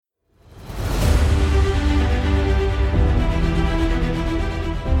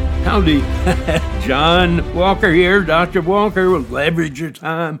Howdy, John Walker here, Dr. Walker with Leverage Your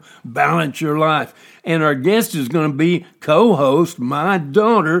Time, Balance Your Life. And our guest is going to be co-host, my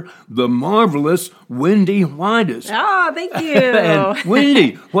daughter, the marvelous Wende Whitus. Oh, thank you. And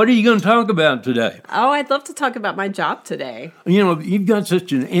Wende, what are you going to talk about today? Oh, I'd love to talk about my job today. You know, you've got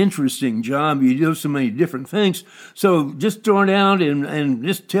such an interesting job. You do so many different things. So just start out and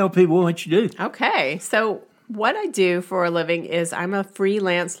just tell people what you do. Okay, so what I do for a living is I'm a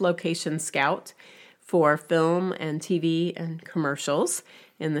freelance location scout for film and TV and commercials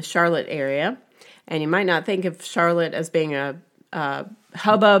in the Charlotte area. And you might not think of Charlotte as being a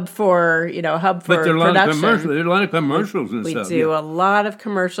hubbub for, hub for but there are production. There are a lot of commercials and stuff. We do a lot of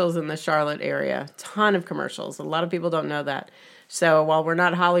commercials in the Charlotte area, ton of commercials. A lot of people don't know that. So while we're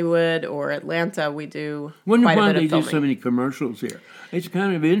not Hollywood or Atlanta, we do quite a bit of filming. Why do they do so many commercials here? It's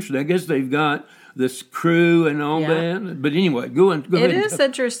kind of interesting. I guess they've got this crew and all that. But anyway, go ahead. It is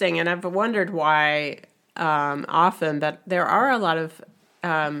interesting, and I've wondered why often that there are a lot of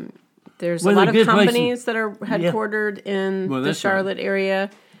there's a lot of companies that are headquartered in the Charlotte area.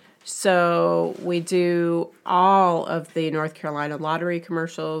 So we do all of the North Carolina lottery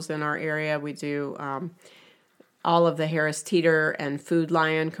commercials in our area. We do all of the Harris Teeter and Food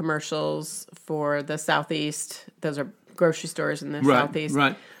Lion commercials for the Southeast. Those are grocery stores in the Southeast.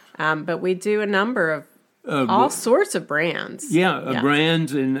 Right. But we do a number of all sorts of brands.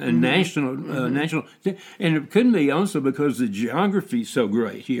 Brands and national. And it could be also because the geography is so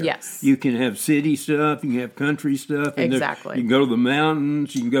great here. Yes. You can have city stuff, you can have country stuff. And exactly. You can go to the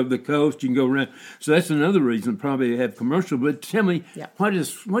mountains, you can go to the coast, you can go around. So that's another reason probably to have commercial. But tell me, what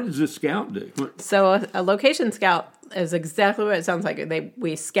does a scout do? So a location scout is exactly what it sounds like.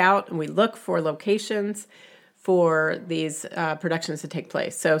 We scout and we look for locations for these productions to take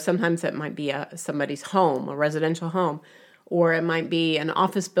place. So sometimes it might be somebody's home, a residential home, or it might be an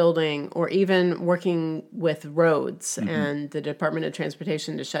office building, or even working with roads and the Department of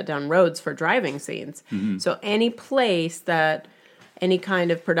Transportation to shut down roads for driving scenes. So any place that any kind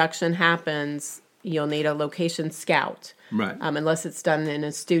of production happens, you'll need a location scout. Right. Unless it's done in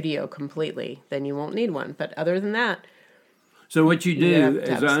a studio completely, then you won't need one. But other than that, so what you do,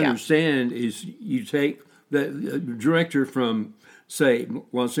 as I understand, is you take the director from, say,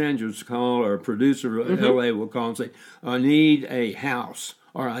 Los Angeles call, or a producer of L.A. will call and say, I need a house,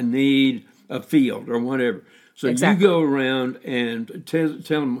 or I need a field, or whatever. So you go around and tell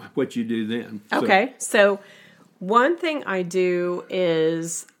them what you do then. Okay, so one thing I do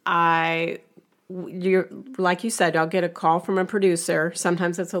is like you said, I'll get a call from a producer.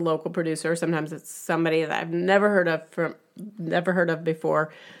 Sometimes it's a local producer. Sometimes it's somebody that I've never heard of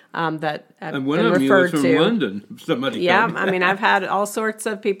before. That I've been referred to. From London, somebody. I mean, I've had all sorts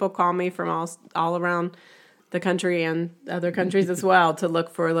of people call me from all around the country and other countries as well to look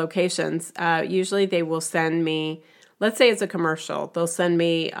for locations. Usually, they will send me. Let's say it's a commercial. They'll send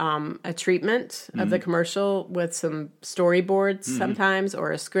me a treatment of the commercial with some storyboards sometimes,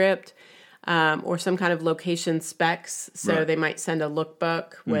 or a script, or some kind of location specs. So they might send a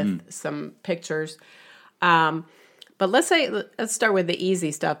lookbook with some pictures. But let's start with the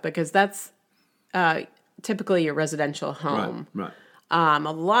easy stuff, because that's typically your residential home. Right. A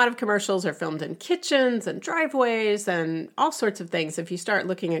lot of commercials are filmed in kitchens and driveways and all sorts of things. If you start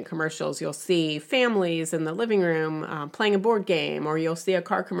looking at commercials, you'll see families in the living room playing a board game, or you'll see a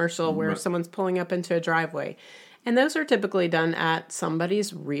car commercial where someone's pulling up into a driveway. And those are typically done at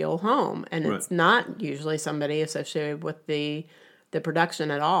somebody's real home. And it's not usually somebody associated with the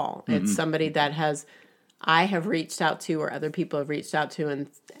production at all. It's somebody that I have reached out to, or other people have reached out to,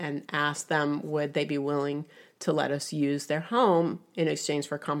 and asked them, would they be willing to let us use their home in exchange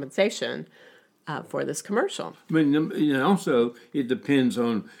for compensation for this commercial. I mean, also, it depends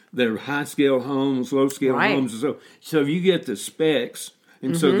on their high-scale homes, low-scale homes. So you get the specs,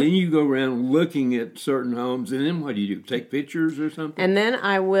 and so then you go around looking at certain homes, and then what do? Take pictures or something? And then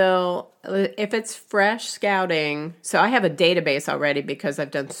I will, if it's fresh scouting, so I have a database already because I've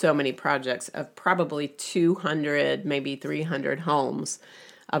done so many projects of probably 200, maybe 300 homes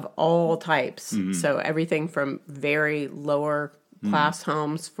of all types. So everything from very lower class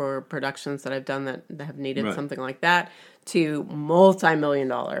homes for productions that I've done that have needed something like that, to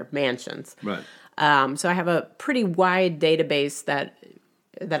multi-million-dollar mansions. Right. So I have a pretty wide database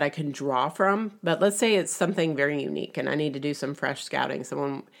that I can draw from. But let's say it's something very unique and I need to do some fresh scouting.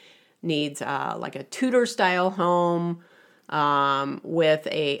 Someone needs like a Tudor-style home with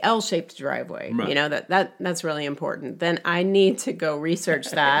a L-shaped driveway. Right. You know, that's really important. Then I need to go research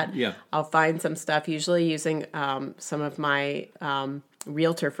that. Yeah. I'll find some stuff, usually using some of my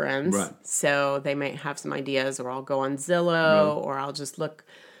realtor friends. Right. So they might have some ideas, or I'll go on Zillow, or I'll just look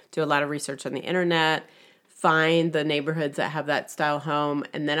do a lot of research on the internet, find the neighborhoods that have that style home,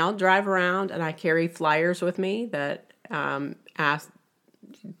 and then I'll drive around and I carry flyers with me that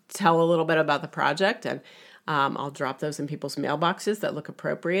tell a little bit about the project, and I'll drop those in people's mailboxes that look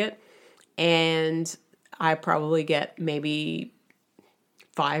appropriate. And I probably get maybe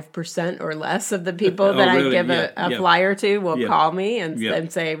 5% or less of the people that I give a flyer to will call me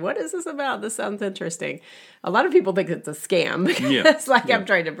and say, what is this about? This sounds interesting. A lot of people think it's a scam because it's like I'm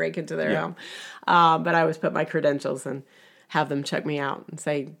trying to break into their home. But I always put my credentials and have them check me out and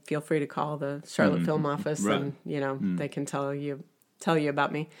say, feel free to call the Charlotte Film Office and, they can tell you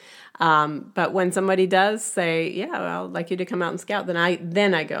about me. But when somebody does say, I'd like you to come out and scout, then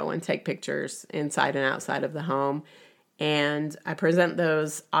I go and take pictures inside and outside of the home. And I present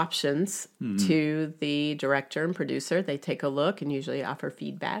those options to the director and producer. They take a look and usually offer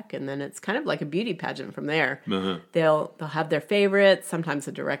feedback. And then it's kind of like a beauty pageant from there. Uh-huh. They'll have their favorites. Sometimes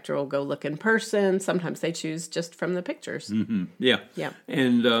the director will go look in person. Sometimes they choose just from the pictures. Mm-hmm. Yeah.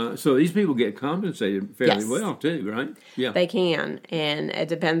 And so these people get compensated fairly well too, right? Yeah. They can. And it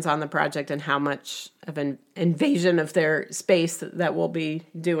depends on the project and how much of an invasion of their space that we'll be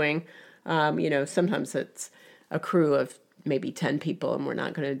doing. Sometimes it's a crew of maybe 10 people and we're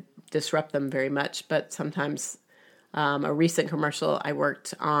not going to disrupt them very much. But sometimes a recent commercial I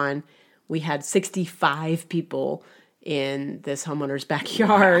worked on, we had 65 people in this homeowner's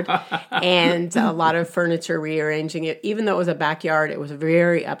backyard and a lot of furniture rearranging it. Even though it was a backyard, it was a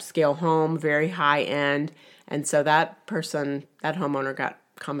very upscale home, very high end. And so that homeowner got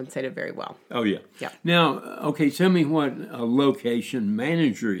compensated very well. Oh, yeah. Now, okay, tell me what a location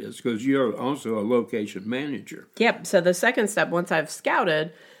manager is, because you're also a location manager. Yep. So the second step, once I've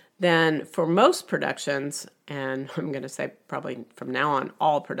scouted, then for most productions, and I'm going to say probably from now on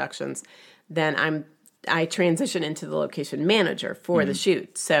all productions, then I transition into the location manager for the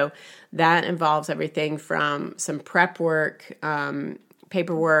shoot. So that involves everything from some prep work,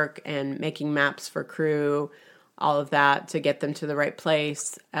 paperwork, and making maps for crew, all of that to get them to the right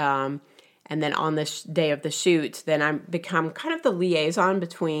place. And then on the day of the shoot, then I become kind of the liaison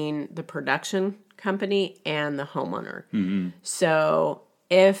between the production company and the homeowner. Mm-hmm. So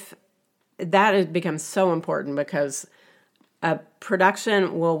if that has become so important because a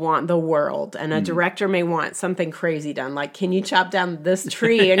production will want the world and a director may want something crazy done. Like, can you chop down this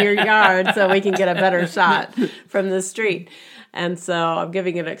tree in your yard so we can get a better shot from the street? And so I'm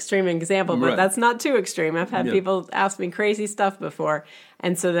giving an extreme example, but that's not too extreme. I've had people ask me crazy stuff before.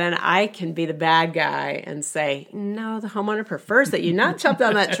 And so then I can be the bad guy and say, no, the homeowner prefers that you not chop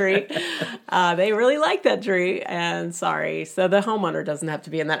down that tree. They really like that tree, and sorry. So the homeowner doesn't have to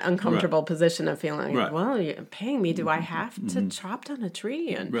be in that uncomfortable position of feeling, well, you're paying me. Do I have to chop down a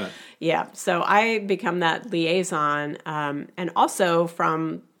tree? And so I become that liaison. And also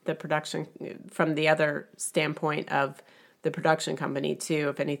from the other standpoint of the production company too,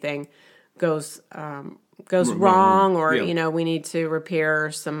 if anything goes wrong or we need to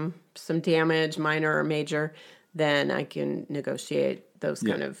repair some damage, minor or major, then I can negotiate those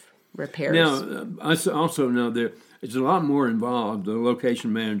kind of repairs. Now, I also know it's a lot more involved, the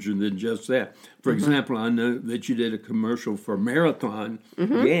location manager, than just that. For example, I know that you did a commercial for Marathon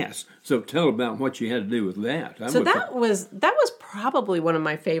Gas. So tell about what you had to do with that. That was probably one of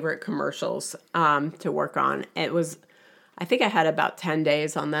my favorite commercials to work on. I think I had about 10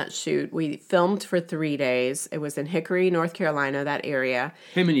 days on that shoot. We filmed for 3 days. It was in Hickory, North Carolina, that area.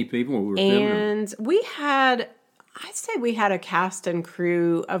 How many people were filming? And I'd say we had a cast and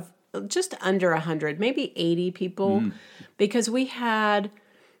crew of just under 100, maybe 80 people, because we had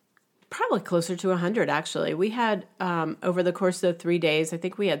probably closer to 100, actually. We had, over the course of 3 days, I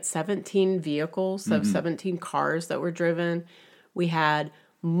think we had 17 vehicles, so 17 cars that were driven. We had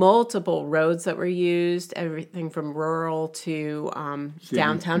multiple roads that were used, everything from rural to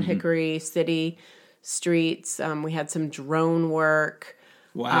downtown Hickory, city streets. We had some drone work.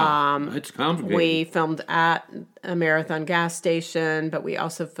 Wow, that's complicated. We filmed at a Marathon gas station, but we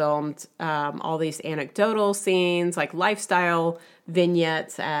also filmed all these anecdotal scenes, like lifestyle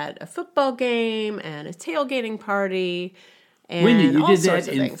vignettes at a football game and a tailgating party. And Wende, you did that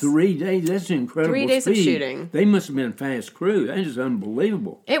in 3 days? That's incredible 3 days speed. of shooting. They must have been a fast crew. That is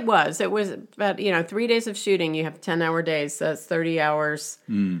unbelievable. It was about, 3 days of shooting. You have 10-hour days, so that's 30 hours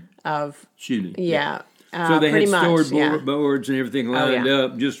of shooting. Yeah. So they had storyboards boards and everything lined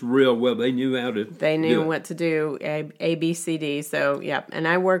up just real well. They knew how to They knew what to do, A, B, C, D. So, yeah. And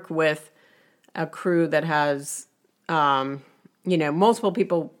I work with a crew that has multiple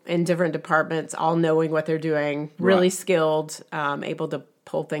people in different departments, all knowing what they're doing, really skilled, able to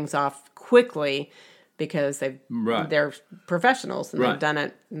pull things off quickly because they're professionals and they've done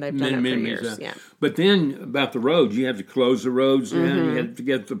it for years. Yeah. But then about the roads, you have to close the roads down. You have to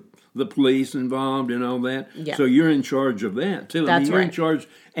get the police involved and all that. Yeah. So you're in charge of that too. That's you're right. in charge,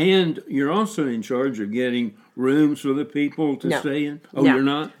 and you're also in charge of getting rooms for the people to stay in. Oh, no. You're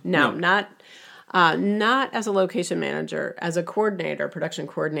not? No, not as a location manager. As a coordinator, production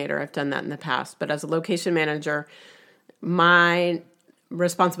coordinator, I've done that in the past. But as a location manager, my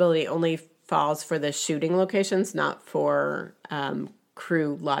responsibility only falls for the shooting locations, not for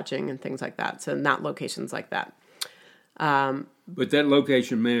crew lodging and things like that. So not locations like that. But that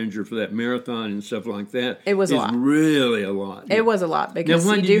location manager for that marathon and stuff like that it was is a lot. Really a lot. It was a lot because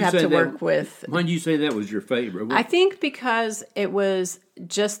you do have to work with... When did you say that was your favorite? I think because it was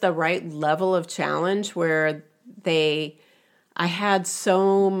just the right level of challenge where I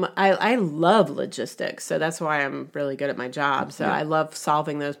love logistics, so that's why I'm really good at my job. So I love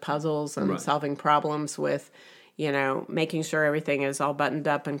solving those puzzles and solving problems with, making sure everything is all buttoned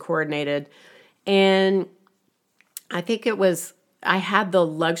up and coordinated. And I think I had the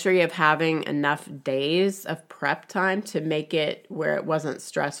luxury of having enough days of prep time to make it where it wasn't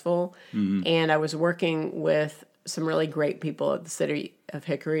stressful. Mm-hmm. And I was working with some really great people at the city of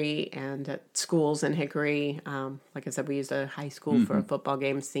Hickory and at schools in Hickory. Like I said, we used a high school for a football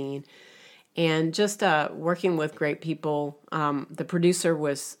game scene. And just working with great people. The producer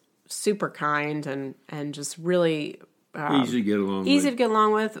was super kind and just really... easy to get along to get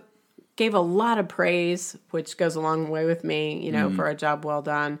along with. Gave a lot of praise, which goes a long way with me, for a job well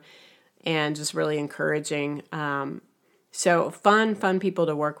done, and just really encouraging. So fun people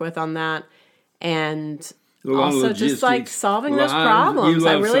to work with on that, and also just like solving those problems.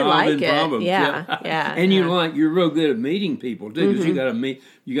 I really like it. Yeah. And you're real good at meeting people too, because you got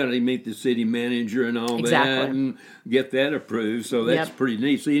to meet the city manager and all that, and get that approved. So that's pretty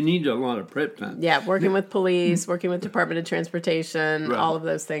neat. So you need a lot of prep time. Yeah, working with police, working with Department of Transportation, all of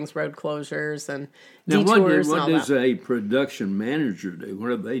those things, road closures and detours. What does a production manager do? What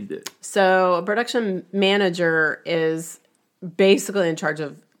do they do? So a production manager is basically in charge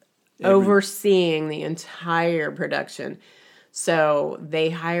of overseeing the entire production. So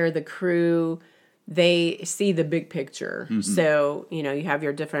they hire the crew, they see the big picture. Mm-hmm. So, you have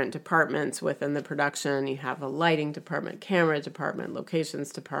your different departments within the production. You have a lighting department, camera department,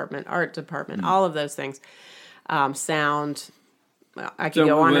 locations department, art department, all of those things. Sound, I can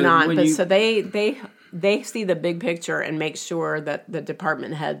go on and on. But so they see the big picture and make sure that the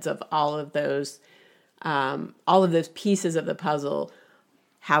department heads of all of those pieces of the puzzle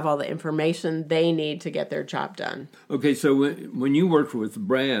have all the information they need to get their job done. Okay, so when you worked with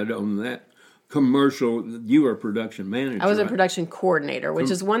Brad on that commercial, you were a production manager. I was a production coordinator,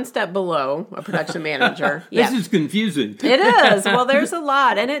 which is one step below a production manager. This is confusing. It is. Well, there's a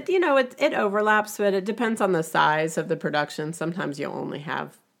lot, and it overlaps, but it depends on the size of the production. Sometimes you'll only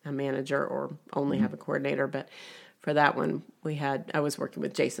have a manager or only have a coordinator, but for that one, I was working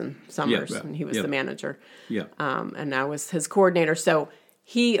with Jason Summers, and he was the manager. Yeah. And I was his coordinator. So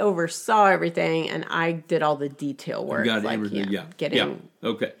he oversaw everything, and I did all the detail work. You got everything,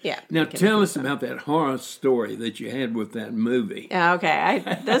 Okay. Yeah. Now tell us about that horror story that you had with that movie.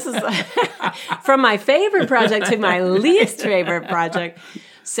 Okay. This is from my favorite project to my least favorite project.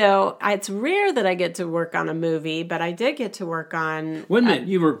 So it's rare that I get to work on a movie, but I did get to work on... Wait a minute,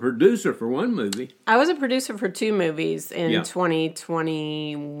 you were a producer for one movie. I was a producer for 2 movies in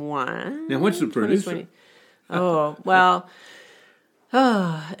 2021. Now, what's the producer? Oh, well...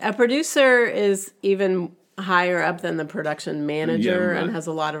 a producer is even higher up than the production manager and has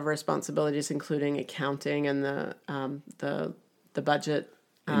a lot of responsibilities, including accounting and the budget.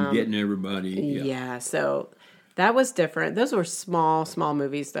 And getting everybody. Yeah, so that was different. Those were small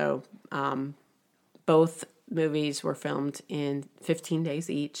movies, though. Both movies were filmed in 15 days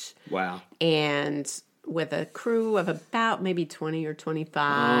each. Wow. And with a crew of about maybe 20 or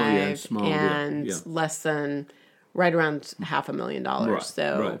 25. Small. And less than... right around $500,000. Right,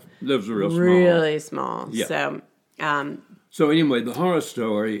 so those are real small. Really small. Yeah. So anyway, the horror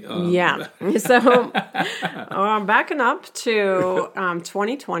story. So backing up to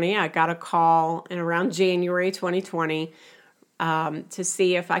 2020, I got a call in around January 2020 to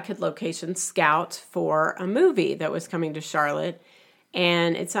see if I could location scout for a movie that was coming to Charlotte.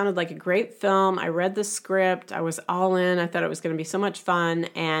 And it sounded like a great film. I read the script. I was all in. I thought it was going to be so much fun.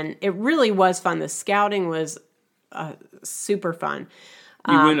 And it really was fun. The scouting was super fun.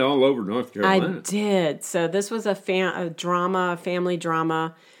 You went all over North Carolina. I did. So this was a family drama,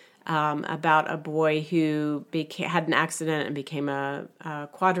 about a boy who had an accident and became a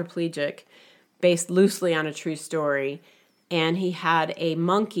quadriplegic, based loosely on a true story. And he had a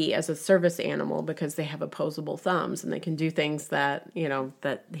monkey as a service animal because they have opposable thumbs and they can do things that,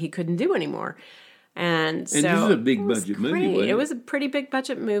 that he couldn't do anymore. And so this is a big budget movie. It was a pretty big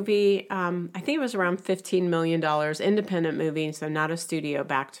budget movie. I think it was around $15 million, independent movie, so not a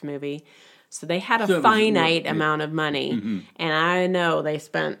studio-backed movie. So they had a finite amount of money. Mm-hmm. And I know they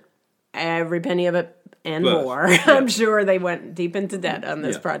spent every penny of it and more. Yeah. I'm sure they went deep into debt on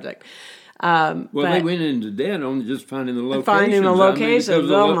this project. They went into debt on just finding the locations. Finding the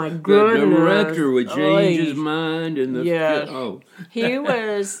locations. Oh, my goodness. The director would change his mind. He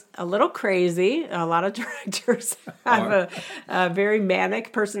was a little crazy. A lot of directors have very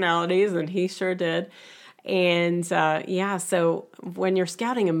manic personalities, and he sure did. And, so when you're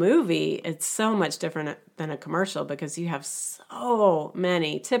scouting a movie, it's so much different than a commercial because you have so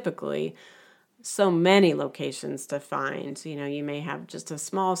many locations to find. You may have just a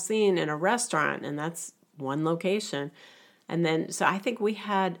small scene in a restaurant, and that's one location. And then, so I think we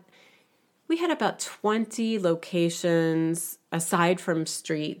had about 20 locations, aside from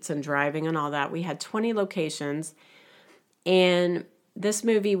streets and driving and all that. We had 20 locations, and this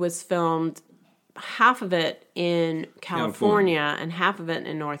movie was filmed, half of it in California and half of it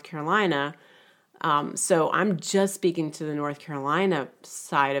in North Carolina. So I'm just speaking to the North Carolina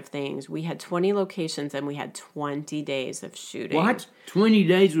side of things. We had 20 locations and we had 20 days of shooting. What? 20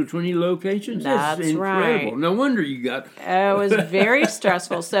 days with 20 locations? That's incredible. Right. No wonder you got... It was very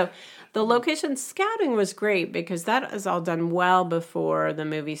stressful. So the location scouting was great because that is all done well before the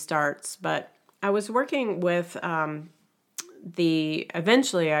movie starts. But I was working with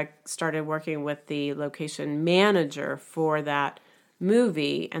eventually I started working with the location manager for that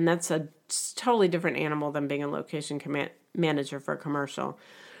movie, and that's a totally different animal than being a location manager for a commercial.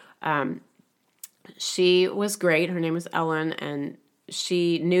 She was great. Her name was Ellen, and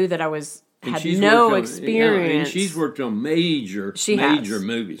she knew that I had no experience. And she's worked on major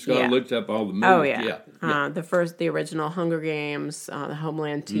movies. So I looked up all the movies. Oh, yeah. The original Hunger Games, the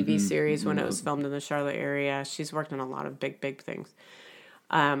Homeland TV series when it was filmed in the Charlotte area. She's worked on a lot of big things.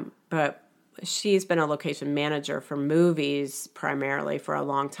 But she's been a location manager for movies primarily for a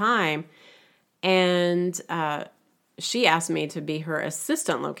long time. And she asked me to be her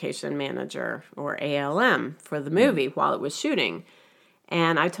assistant location manager, or ALM, for the movie while it was shooting.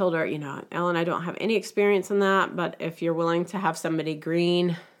 And I told her, Ellen, I don't have any experience in that, but if you're willing to have somebody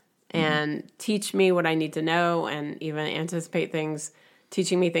green and teach me what I need to know and even anticipate things,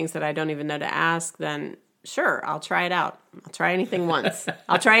 teaching me things that I don't even know to ask, then sure, I'll try it out. I'll try anything once.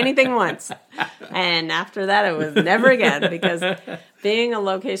 And after that, it was never again, because being a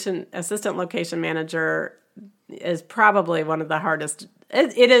assistant location manager is probably one of the hardest.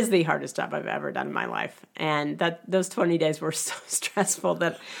 It is the hardest job I've ever done in my life. And those 20 days were so stressful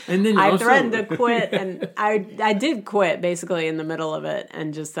that I threatened to quit. And I did quit basically in the middle of it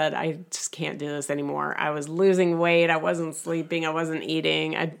and just said, I just can't do this anymore. I was losing weight. I wasn't sleeping. I wasn't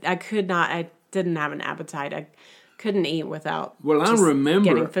eating. I could not. I didn't have an appetite. I couldn't eat without I remember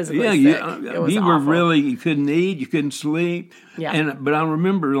getting physically sick. It was awful. You couldn't eat, you couldn't sleep. Yeah. But I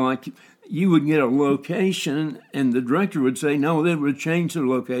remember you would get a location and the director would say, no, they would change the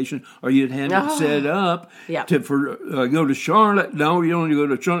location, or you'd have it set up to go to Charlotte. No, you don't go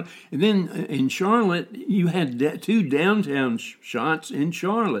to Charlotte. And then in Charlotte, you had two downtown shots in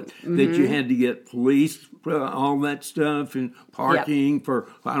Charlotte that you had to get police, all that stuff, and parking for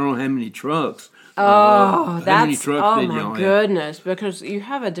I don't know how many trucks. My goodness, because you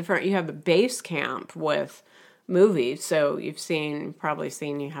have a base camp with movies. So you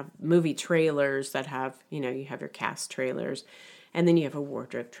have movie trailers that have, you have your cast trailers, and then you have a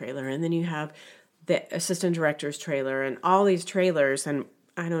wardrobe trailer, and then you have the assistant director's trailer, and all these trailers, and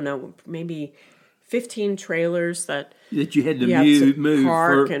I don't know, maybe 15 trailers that you had to move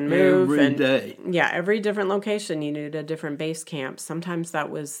park for and move every day. Yeah, every different location you needed a different base camp. Sometimes that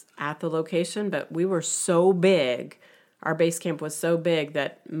was at the location, but we were so big. Our base camp was so big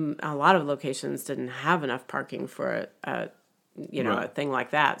that a lot of locations didn't have enough parking for a thing like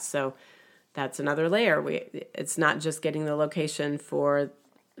that. So that's another layer. It's not just getting the location for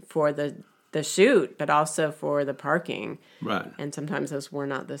the shoot, but also for the parking. Right. And sometimes those were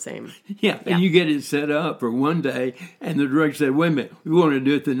not the same. Yeah, and you get it set up for one day, and the director said, wait a minute, we want to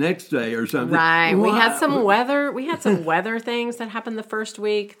do it the next day or something. Right. We had some weather things that happened the first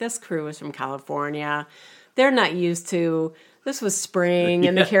week. This crew was from California. They're not used to, this was spring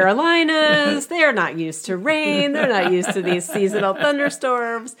in the Carolinas. They're not used to rain. They're not used to these seasonal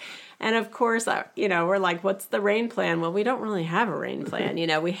thunderstorms. And of course, we're like, what's the rain plan? Well, we don't really have a rain plan.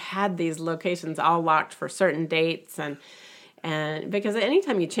 We had these locations all locked for certain dates. And And because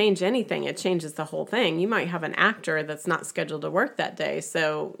anytime you change anything, it changes the whole thing. You might have an actor that's not scheduled to work that day.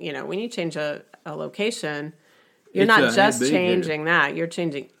 So, when you change a location, you're not just changing that. You're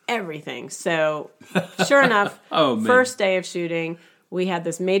changing everything. So, sure enough, first day of shooting, we had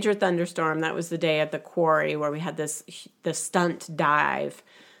this major thunderstorm. That was the day at the quarry where we had the stunt dive.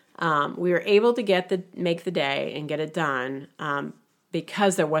 We were able to make the day and get it done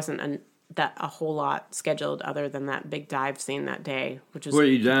because there wasn't a whole lot scheduled other than that big dive scene that day, which was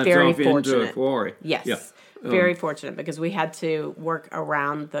very fortunate. Into a quarry. Yes, yeah. Very fortunate because we had to work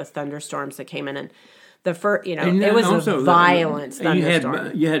around the thunderstorms that came in, and the first, it was a violent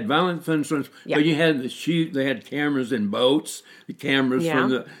thunderstorm. You had violent thunderstorms, but you had they had cameras in boats, the cameras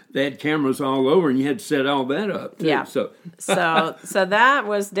they had cameras all over, and you had to set all that up too. Yeah. So that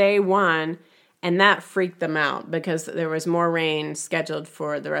was day one. And that freaked them out because there was more rain scheduled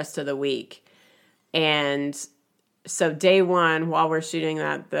for the rest of the week. And so day one, while we're shooting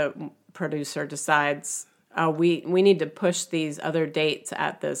that, the producer decides, we need to push these other dates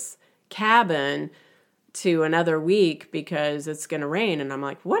at this cabin to another week because it's going to rain. And I'm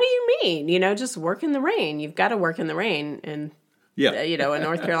like, what do you mean? Just work in the rain. You've got to work in the rain in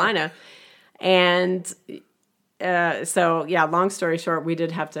North Carolina. And long story short, we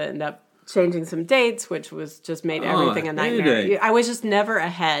did have to end up changing some dates, which was just made everything a nightmare. I was just never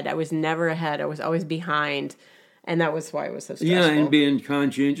ahead. I was always behind, and that was why it was so stressful. Yeah, and being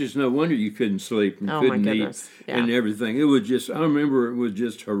conscientious, no wonder you couldn't sleep and couldn't eat and everything. It was just, I remember it was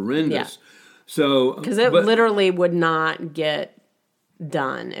just horrendous. Yeah. So because it literally would not get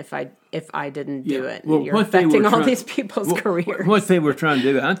done if I didn't do it. Well, you're affecting all these people's careers. What they were trying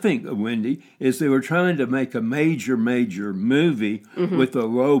to do, I think, Wendy, is they were trying to make a major movie with a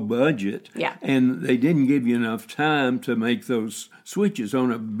low budget. Yeah. And they didn't give you enough time to make those switches.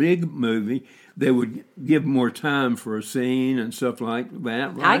 On a big movie, they would give more time for a scene and stuff like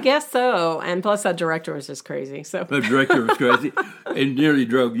that, right? I guess so. And plus, that director was just crazy. So the director was crazy. It nearly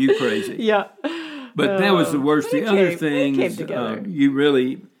drove you crazy. Yeah. But that was the worst. The other things you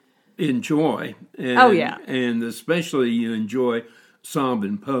really enjoy. And especially you enjoy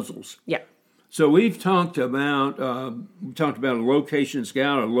solving puzzles. Yeah. So we've talked about a location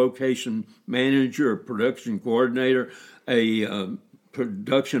scout, a location manager, a production coordinator, a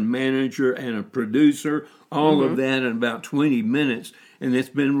production manager, and a producer. All of that in about 20 minutes. And it's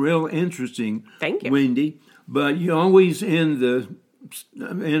been real interesting, Thank you, Wendy. But you always end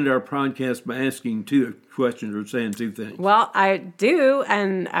our podcast by asking two questions or saying two things. Well, I do,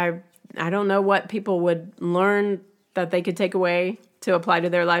 and I don't know what people would learn that they could take away to apply to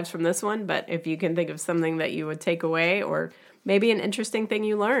their lives from this one, but if you can think of something that you would take away, or maybe an interesting thing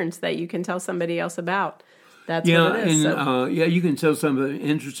you learned that you can tell somebody else about, that's what it is. And, you can tell something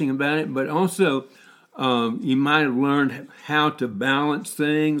interesting about it, but also you might have learned how to balance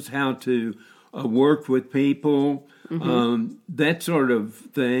things, how to work with people, that sort of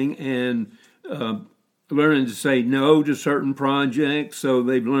thing, and learning to say no to certain projects. So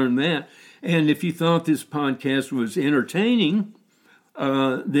they've learned that. And if you thought this podcast was entertaining,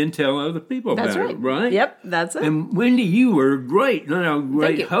 then tell other people about it, right? Yep, that's it. And Wendy, you were great. Not a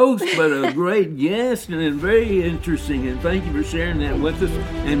great host, but a great guest, and very interesting. And thank you for sharing that with us.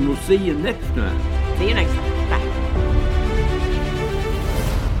 And we'll see you next time. See you next time.